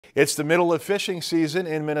It's the middle of fishing season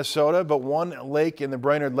in Minnesota, but one lake in the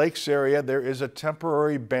Brainerd Lakes area, there is a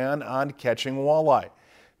temporary ban on catching walleye.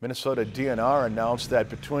 Minnesota DNR announced that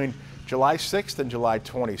between July 6th and July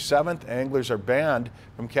 27th, anglers are banned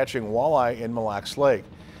from catching walleye in Mille Lake.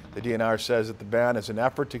 The DNR says that the ban is an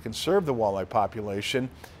effort to conserve the walleye population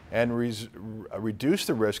and reduce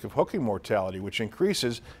the risk of hooking mortality, which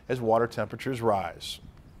increases as water temperatures rise.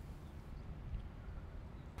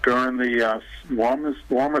 During the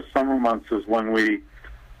warmest summer months is when we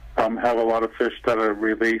have a lot of fish that are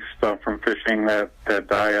released from fishing that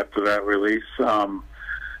die after that release.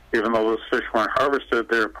 Even though those fish weren't harvested,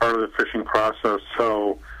 they're part of the fishing process.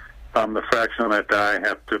 So the fraction that die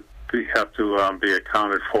have to be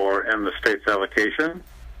accounted for in the state's allocation.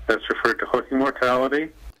 That's referred to hooking mortality.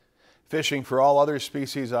 Fishing for all other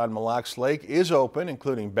species on Mille Lake is open,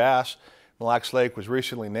 including bass. Mille Lake was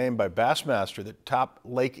recently named by Bassmaster the top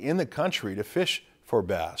lake in the country to fish for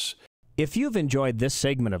bass. If you've enjoyed this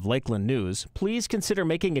segment of Lakeland News, please consider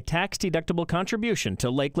making a tax-deductible contribution to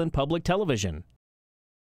Lakeland Public Television.